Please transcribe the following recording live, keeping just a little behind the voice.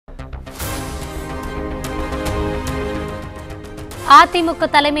அதிமுக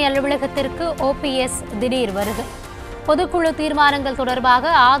தலைமை அலுவலகத்திற்கு ஓபிஎஸ் திடீர் வருகை. பொதுக்குழு தீர்மானங்கள்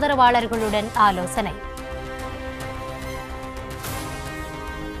தொடர்பாக ஆதரவாளர்களுடன் ஆலோசனை.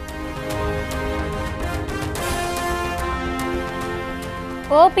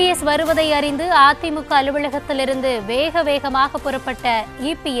 ஓபிஎஸ் வருவதை அறிந்து அதிமுக அலுவலகத்திலிருந்து வேகமாக புறப்பட்ட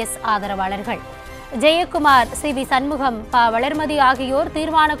இபிஎஸ் ஆதரவாளர்கள். ஜெயக்குமார், சி.வி. சண்முகம், வளர்மதி ஆகியோர்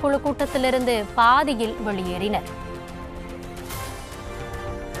தீர்மான குழு கூட்டத்திலிருந்து பாதியில் வெளியேறினர்.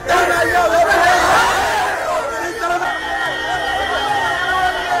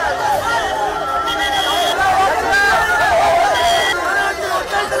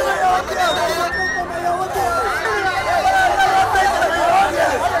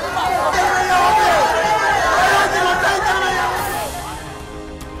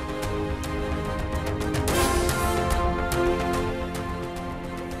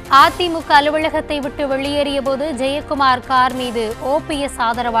 அதிமுக அலுவலகத்தை விட்டு வெளியேறிய போது ஜெயக்குமார் கார் மீது ஓபிஎஸ்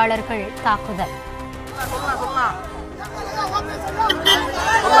ஆதரவாளர்கள் தாக்குதல்.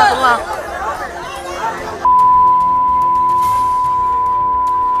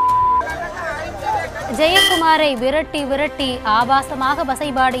 ஜெயக்குமாரை விரட்டி ஆபாசமாக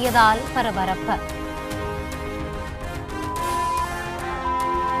வசைபாடியதால் பரபரப்பு.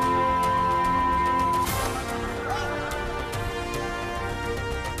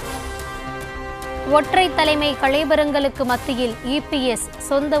 ஒற்றை தலைமை களைபரங்களுக்கு மத்தியில் இபிஎஸ்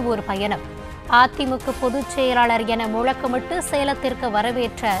சொந்த ஊர் பயணம். அதிமுக பொதுச் செயலாளர் என முழக்கமிட்டு சேலத்திற்கு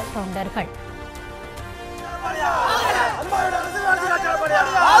வரவேற்ற தொண்டர்கள்.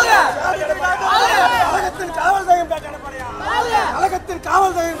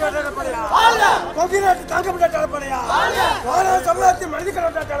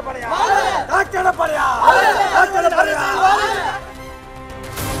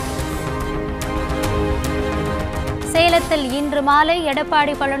 சேலத்தில் இன்று மாலை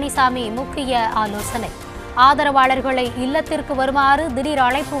எடப்பாடி பழனிசாமி முக்கிய ஆலோசனை. ஆதரவாளர்களை இல்லத்திற்கு வருமாறு திடீர்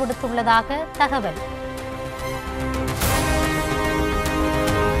அழைப்பு விடுத்துள்ளதாக தகவல்.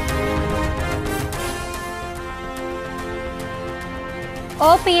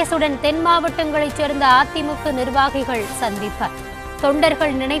 ஓபிஎஸ்-உடன் தென் மாவட்டங்களைச் சேர்ந்த அதிமுக நிர்வாகிகள் சந்திப்பு.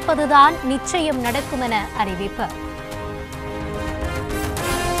 தொண்டர்கள் நினைப்பதுதான் நிச்சயம் நடக்கும் என அறிவிப்பு.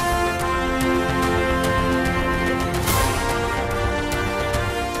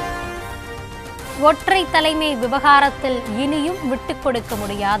 ஒற்றை தலைமை விவகாரத்தில் இனியும் விட்டுக் கொடுக்க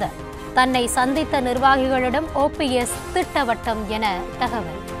முடியாது. தன்னை சந்தித்த நிர்வாகிகளிடம் ஓபிஎஸ் திட்டவட்டம் என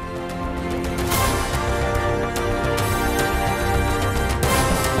தகவல்.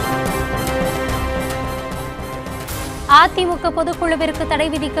 அதிமுக பொதுக்குழுவிற்கு தடை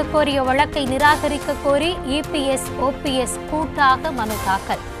விதிக்க கோரிய வழக்கை நிராகரிக்க கோரி இபிஎஸ், ஓபிஎஸ் கூட்டாக மனு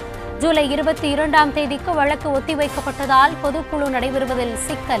தாக்கல். ஜூலை 22ஆம் தேதிக்கு வழக்கு ஒத்திவைக்கப்பட்டதால் பொதுக்குழு நடைபெறுவதில்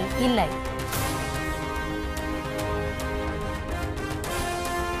சிக்கல் இல்லை.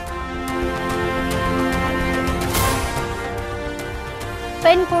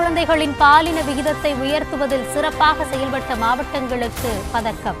 பெண் குழந்தைகளின் பாலின விகிதத்தை உயர்த்துவதில் சிறப்பாக செயல்பட்ட மாவட்டங்களுக்கு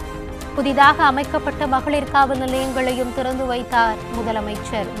பதக்கம். புதிதாக அமைக்கப்பட்ட மகளிர் காவல் நிலையங்களையும் திறந்து வைத்தார்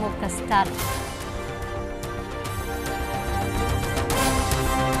முதலமைச்சர் மு.க. ஸ்டாலின்.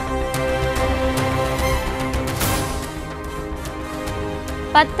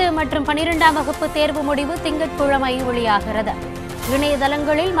 பத்து மற்றும் 12ஆம் வகுப்பு தேர்வு முடிவு திங்கட்கிழமை வெளியாகிறது.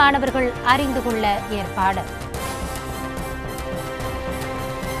 இணையதளங்களில் மாணவர்கள் அறிந்து கொள்ள ஏற்பாடு.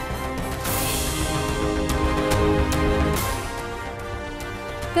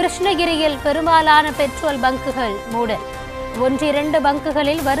 கிருஷ்ணகிரியில் பெரும்பாலான பெட்ரோல் பங்குகள் மூடல். 1-2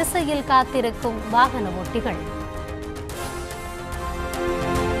 பங்குகளில் வரிசையில் காத்திருக்கும் வாகன ஓட்டிகள்.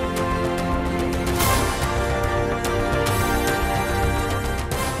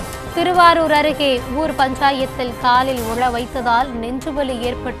 திருவாரூர் அருகே ஊர் பஞ்சாயத்தில் காலில் உழ வைத்ததால் நெஞ்சுவலி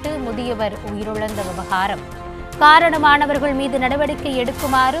ஏற்பட்டு முதியவர் உயிரிழந்த விவகாரம். காரணமானவர்கள் மீது நடவடிக்கை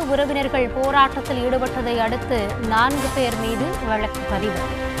எடுக்குமாறு உறவினர்கள் போராட்டத்தில் ஈடுபட்டதை அடுத்து 4 பேர் மீது வழக்கு பதிவு.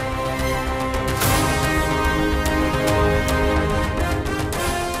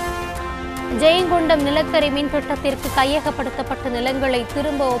 ஜெயங்கொண்டம் நிலக்கரி மின் திட்டத்திற்கு கையகப்படுத்தப்பட்ட நிலங்களை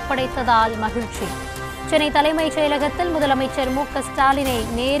திரும்ப ஒப்படைத்ததால் மகிழ்ச்சி. சென்னை தலைமைச் செயலகத்தில் முதலமைச்சர் மு.க. ஸ்டாலினை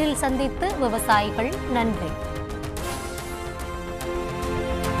நேரில் சந்தித்து விவசாயிகள் நன்றி.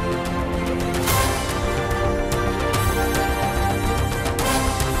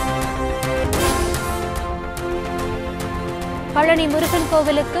 பழனி முருகன்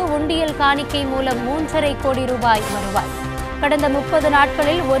கோவிலுக்கு உண்டியல் காணிக்கை மூலம் 3.5 கோடி ரூபாய் வருவாய். கடந்த 30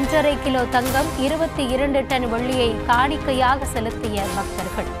 நாட்களில் 1.5 கிலோ தங்கம், 22 டன் வெள்ளியை காணிக்கையாக செலுத்திய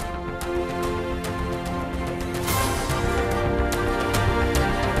பக்தர்கள்.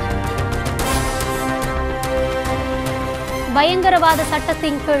 பயங்கரவாத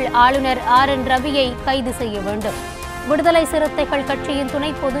சட்டத்தின் கீழ் ஆளுநர் RN ரவியை கைது செய்ய வேண்டும். விடுதலை சிறுத்தைகள் கட்சியின்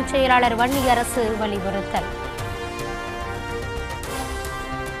துணை பொதுச் செயலாளர் வன்னியரசு வலியுறுத்தல்.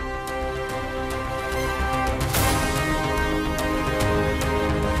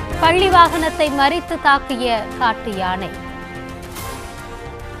 பள்ளி வாகனத்தை மறித்து தாக்கிய காட்டு யானை.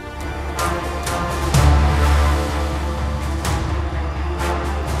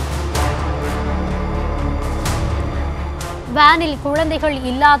 வேனில் குழந்தைகள்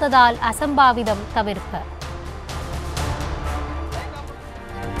இல்லாததால் அசம்பாவிதம் தவிர்க்க.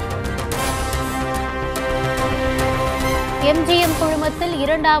 MGM குழுமத்தில்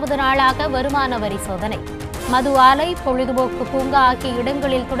 2வது நாளாக வருமான வரி சோதனை. மது ஆலை, பொழுதுபோக்கு பூங்கா ஆகிய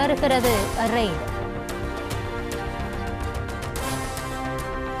இடங்களில் தொடர்கிறது ரெய்டு.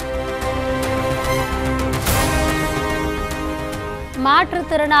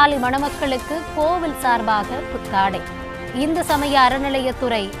 மாற்றுத்திறனாளி மணமக்களுக்கு கோவில் சார்பாக புத்தாடை. இந்து சமய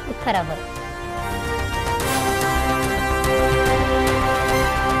அறநிலையத்துறை உத்தரவு.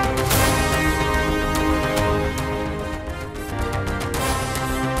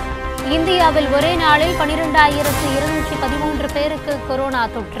 இந்தியாவில் ஒரே நாளில் 12,213 பேருக்கு கொரோனா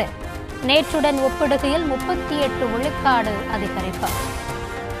தொற்று. நேற்றுடன் ஒப்பிடுகையில் 38 விழுக்காடு அதிகரிப்பு.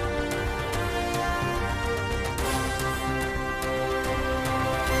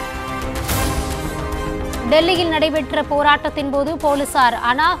 டெல்லியில் நடைபெற்ற போராட்டத்தின் போது போலீசார்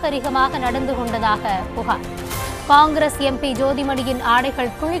அநாகரிகமாக நடந்து கொண்டதாக புகார். காங்கிரஸ் MP ஜோதிமணியின்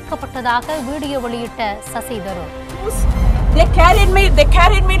ஆடைகள் கிழிக்கப்பட்டதாக வீடியோ வெளியிட்ட Sasi Tharoor. They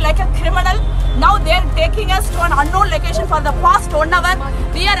carried me like a criminal. Now they are taking us to an unknown location for the past 1 hour.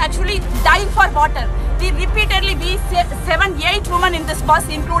 We are actually dying for water. We 7-8 women in this bus,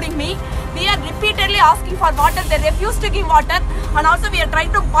 including me. We are repeatedly asking for water. They refuse to give water, and also we are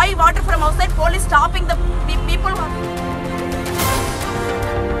trying to buy water from outside. Police stopping the people.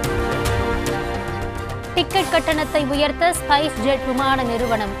 Ticket கட்டணத்தை உயர்த்த spice jet விமான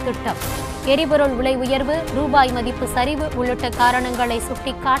நிறுவனம் திட்டம். எரிபொருள் விலை உயர்வு, ரூபாய் மதிப்பு சரிவு உள்ளிட்ட காரணங்களை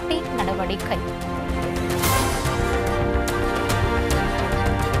சுட்டிக்காட்டி நடவடிக்கை.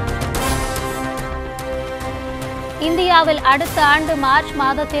 இந்தியாவில் அடுத்த ஆண்டு மார்ச்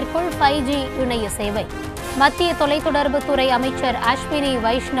மாதத்திற்குள் 5G இணைய சேவை. மத்திய தொலைத்தொடர்புத்துறை அமைச்சர் அஸ்வினி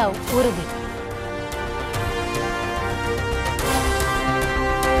வைஷ்ணவ் உறுதி.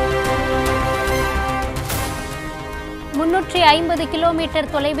 ,350 கிலோமீட்டர்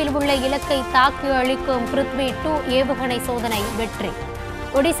தொலைவில் உள்ள இலக்கை தாக்கி அளிக்கும் பிருத்வி 2 ஏவுகணை சோதனை வெற்றி.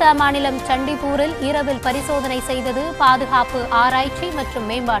 ஒடிசா மாநிலம் சண்டிப்பூரில் இரவில் பரிசோதனை செய்தது பாதுகாப்பு ஆராய்ச்சி மற்றும்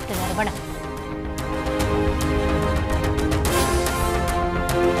மேம்பாட்டு நிறுவனம்.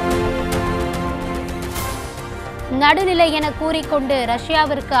 நடுநிலை என கூறிக்கொண்டு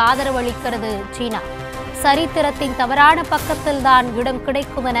ரஷ்யாவிற்கு ஆதரவு அளிக்கிறது சீனா. சரித்திரத்தின் தவறான பக்கத்தில்தான் இடம்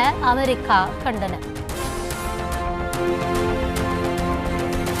கிடைக்கும் என அமெரிக்கா கண்டனம்.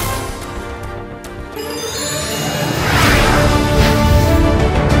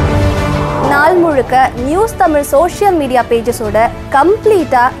 நாள் முழுக்க நியூஸ் தமிழ் சோஷியல் மீடியா பேஜஸோட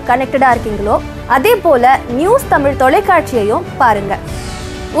கம்ப்ளீட்டா கனெக்டடா இருக்கீங்களோ, அதே போல நியூஸ் தமிழ் தொலைக்காட்சியையும் பாருங்க.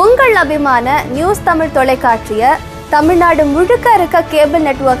 உங்கள் அபிமான நியூஸ் தமிழ் தொலைக்காட்சியை தமிழ்நாடு முழுக்க இருக்க கேபிள்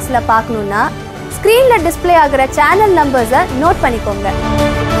நெட்வொர்க்ஸ்ல பார்க்கணும்னா ஸ்கிரீன்ல டிஸ்பிளே ஆகிற சேனல் நம்பர்ஸை நோட் பண்ணிக்கோங்க.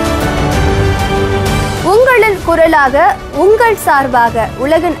 உங்களின் குரலாக, உங்கள் சார்பாக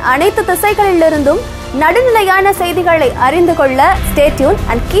உலகின் அனைத்து திசைகளிலிருந்தும் நடுநிலையான செய்திகளை அறிந்து கொள்ள ஸ்டே டியூன்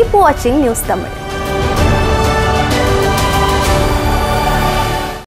அண்ட் கீப் வாட்சிங் நியூஸ் தமிழ்.